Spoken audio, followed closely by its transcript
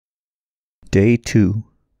Day 2,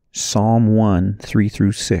 Psalm 1, 3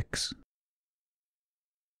 through 6.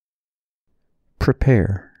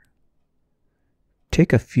 Prepare.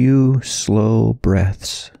 Take a few slow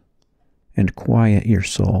breaths and quiet your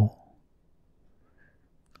soul.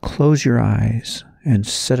 Close your eyes and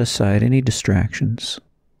set aside any distractions.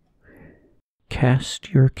 Cast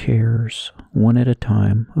your cares one at a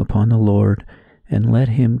time upon the Lord and let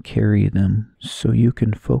Him carry them so you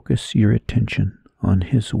can focus your attention on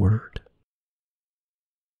His Word.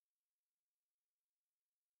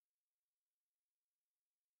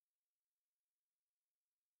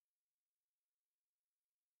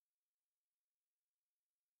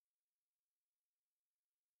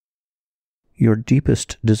 Your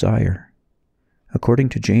deepest desire. According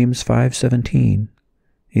to James 5:17,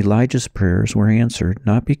 Elijah's prayers were answered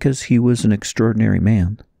not because he was an extraordinary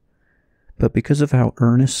man, but because of how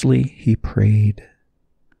earnestly he prayed.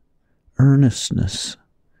 Earnestness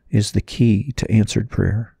is the key to answered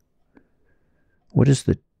prayer. What is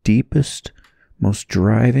the deepest, most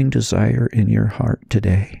driving desire in your heart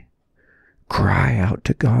today? Cry out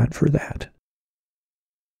to God for that.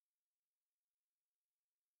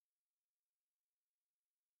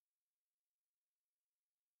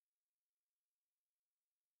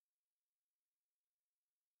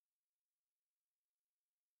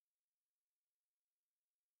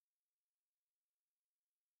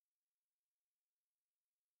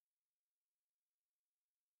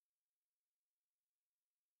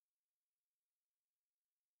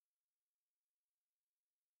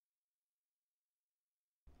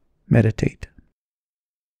 Meditate.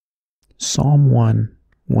 Psalm 1,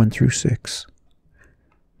 1 through 6.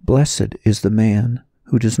 Blessed is the man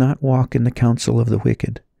who does not walk in the counsel of the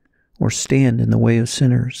wicked, or stand in the way of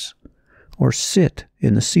sinners, or sit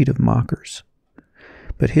in the seat of mockers.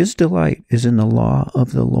 But his delight is in the law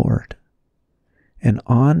of the Lord, and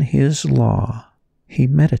on his law he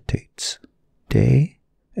meditates day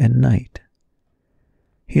and night.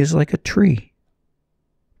 He is like a tree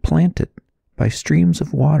planted by streams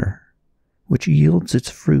of water, which yields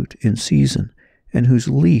its fruit in season, and whose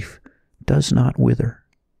leaf does not wither.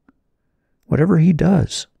 Whatever he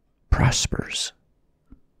does prospers.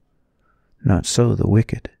 Not so the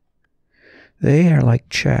wicked. They are like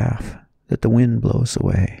chaff that the wind blows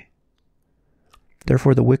away.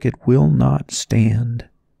 Therefore the wicked will not stand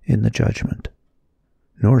in the judgment,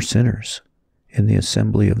 nor sinners in the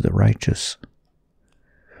assembly of the righteous.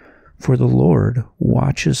 For the Lord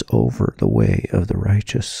watches over the way of the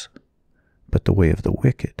righteous, but the way of the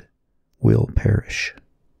wicked will perish.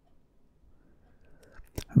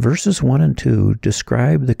 Verses 1 and 2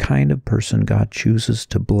 describe the kind of person God chooses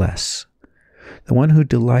to bless, the one who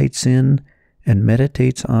delights in and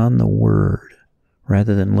meditates on the Word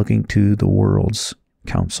rather than looking to the world's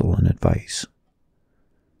counsel and advice.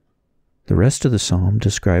 The rest of the psalm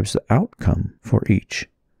describes the outcome for each.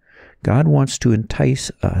 God wants to entice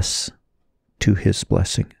us to His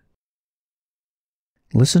blessing.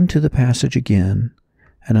 Listen to the passage again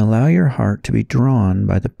and allow your heart to be drawn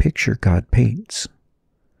by the picture God paints.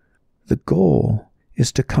 The goal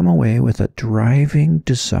is to come away with a driving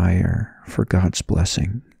desire for God's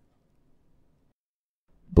blessing.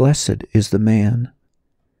 Blessed is the man.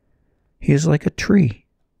 He is like a tree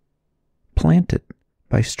planted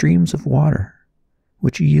by streams of water,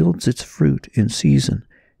 which yields its fruit in season,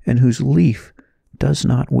 and whose leaf does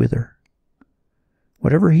not wither.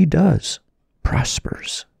 Whatever he does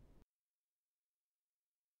prospers.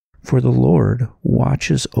 For the Lord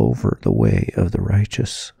watches over the way of the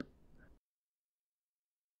righteous.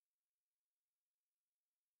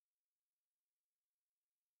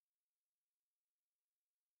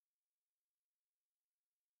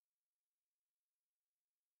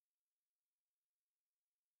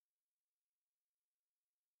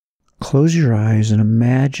 Close your eyes and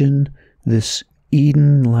imagine this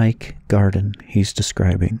Eden-like garden he's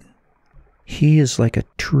describing. He is like a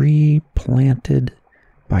tree planted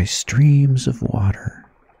by streams of water,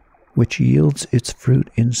 which yields its fruit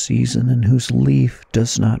in season and whose leaf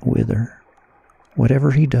does not wither.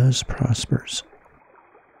 Whatever he does prospers.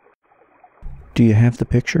 Do you have the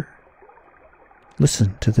picture?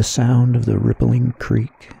 Listen to the sound of the rippling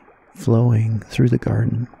creek flowing through the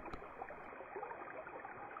garden.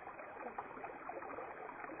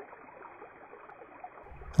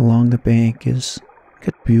 Along the bank is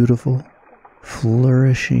a beautiful,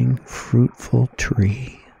 flourishing, fruitful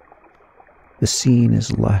tree. The scene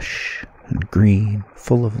is lush and green,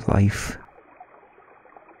 full of life.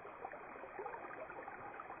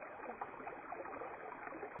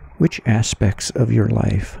 Which aspects of your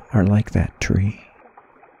life are like that tree?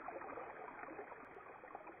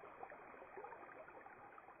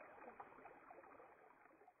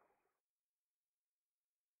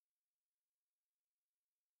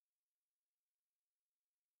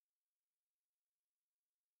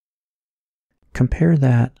 Compare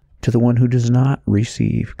that to the one who does not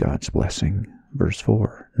receive God's blessing. Verse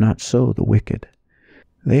 4, not so the wicked.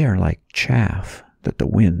 They are like chaff that the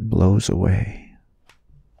wind blows away.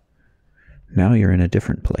 Now you're in a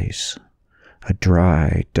different place, a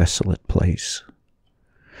dry, desolate place.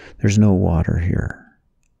 There's no water here.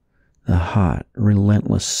 The hot,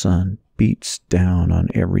 relentless sun beats down on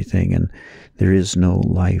everything, and there is no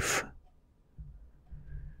life.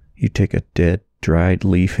 You take a dead, dried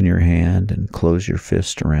leaf in your hand and close your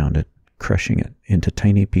fist around it, crushing it into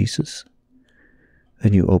tiny pieces.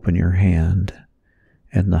 Then you open your hand,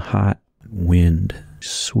 and the hot wind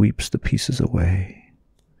sweeps the pieces away.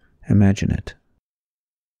 Imagine it.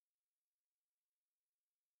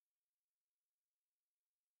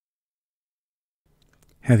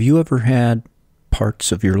 Have you ever had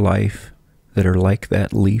parts of your life that are like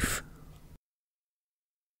that leaf?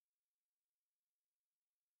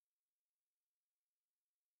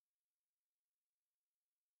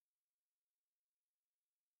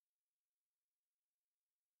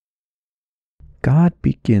 God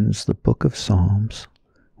begins the book of Psalms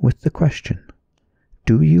with the question,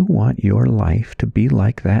 do you want your life to be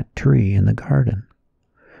like that tree in the garden?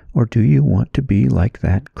 Or do you want to be like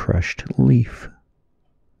that crushed leaf?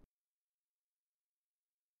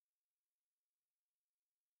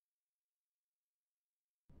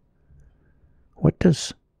 What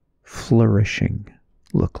does flourishing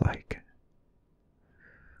look like?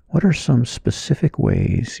 What are some specific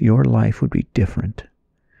ways your life would be different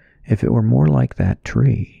if it were more like that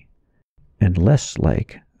tree and less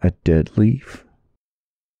like a dead leaf?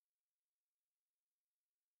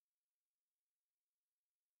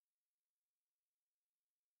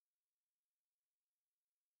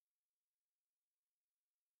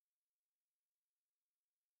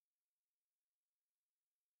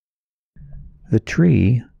 The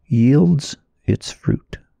tree yields its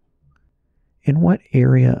fruit. In what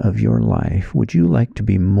area of your life would you like to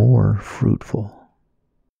be more fruitful?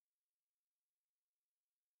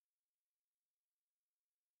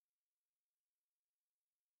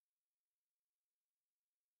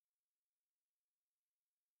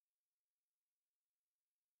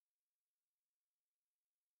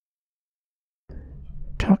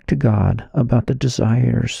 Talk to God about the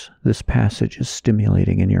desires this passage is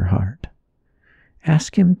stimulating in your heart.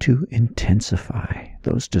 Ask Him to intensify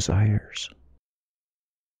those desires.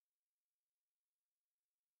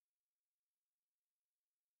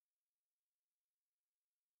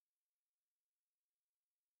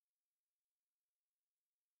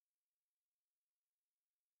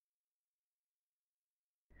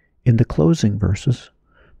 In the closing verses,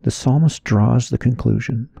 the psalmist draws the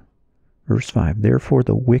conclusion. Verse 5, therefore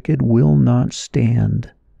the wicked will not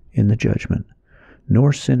stand in the judgment,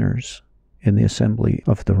 nor sinners in the assembly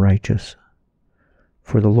of the righteous.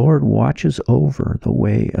 For the Lord watches over the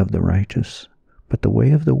way of the righteous, but the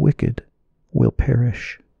way of the wicked will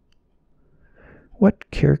perish. What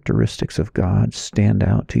characteristics of God stand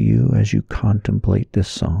out to you as you contemplate this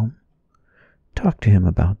psalm? Talk to Him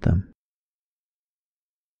about them.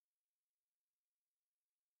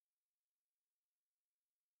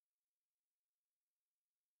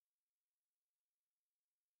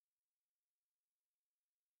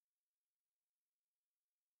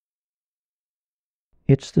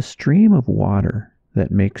 It's the stream of water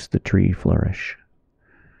that makes the tree flourish.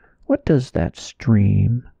 What does that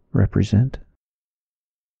stream represent?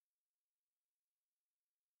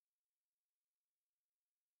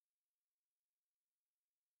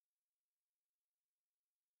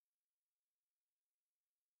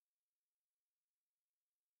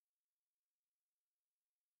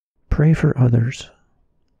 Pray for others,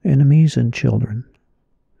 enemies and children.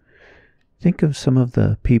 Think of some of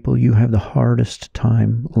the people you have the hardest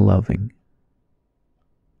time loving.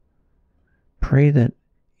 Pray that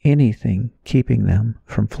anything keeping them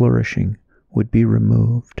from flourishing would be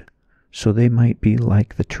removed, so they might be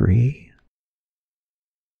like the tree.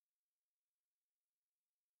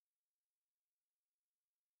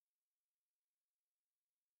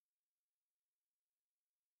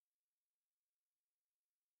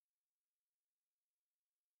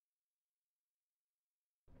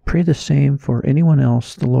 Pray the same for anyone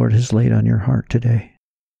else the Lord has laid on your heart today.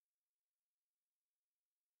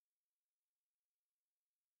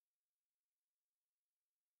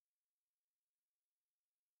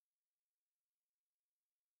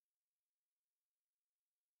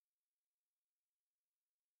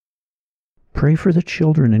 Pray for the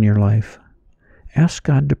children in your life. Ask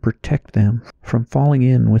God to protect them from falling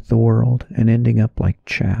in with the world and ending up like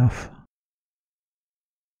chaff.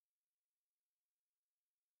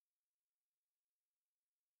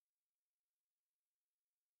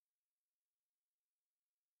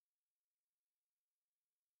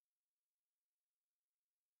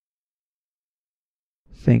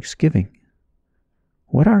 Thanksgiving.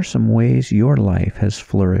 What are some ways your life has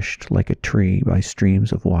flourished like a tree by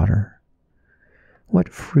streams of water? What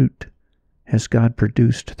fruit has God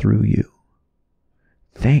produced through you?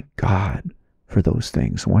 Thank God for those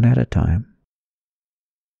things, one at a time.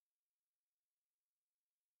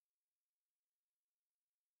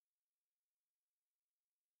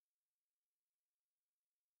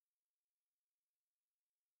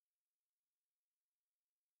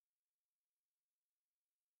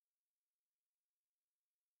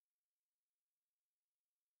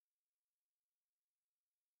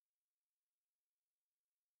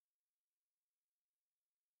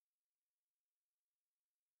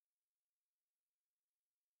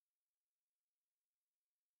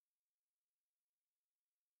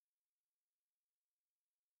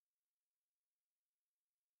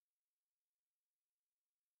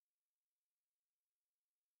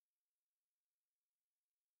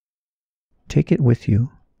 Take it with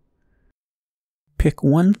you. Pick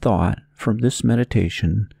one thought from this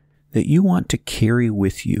meditation that you want to carry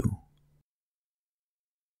with you.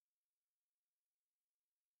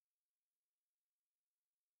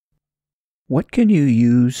 What can you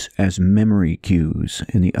use as memory cues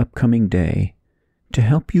in the upcoming day to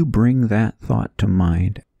help you bring that thought to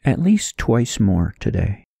mind at least twice more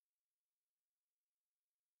today?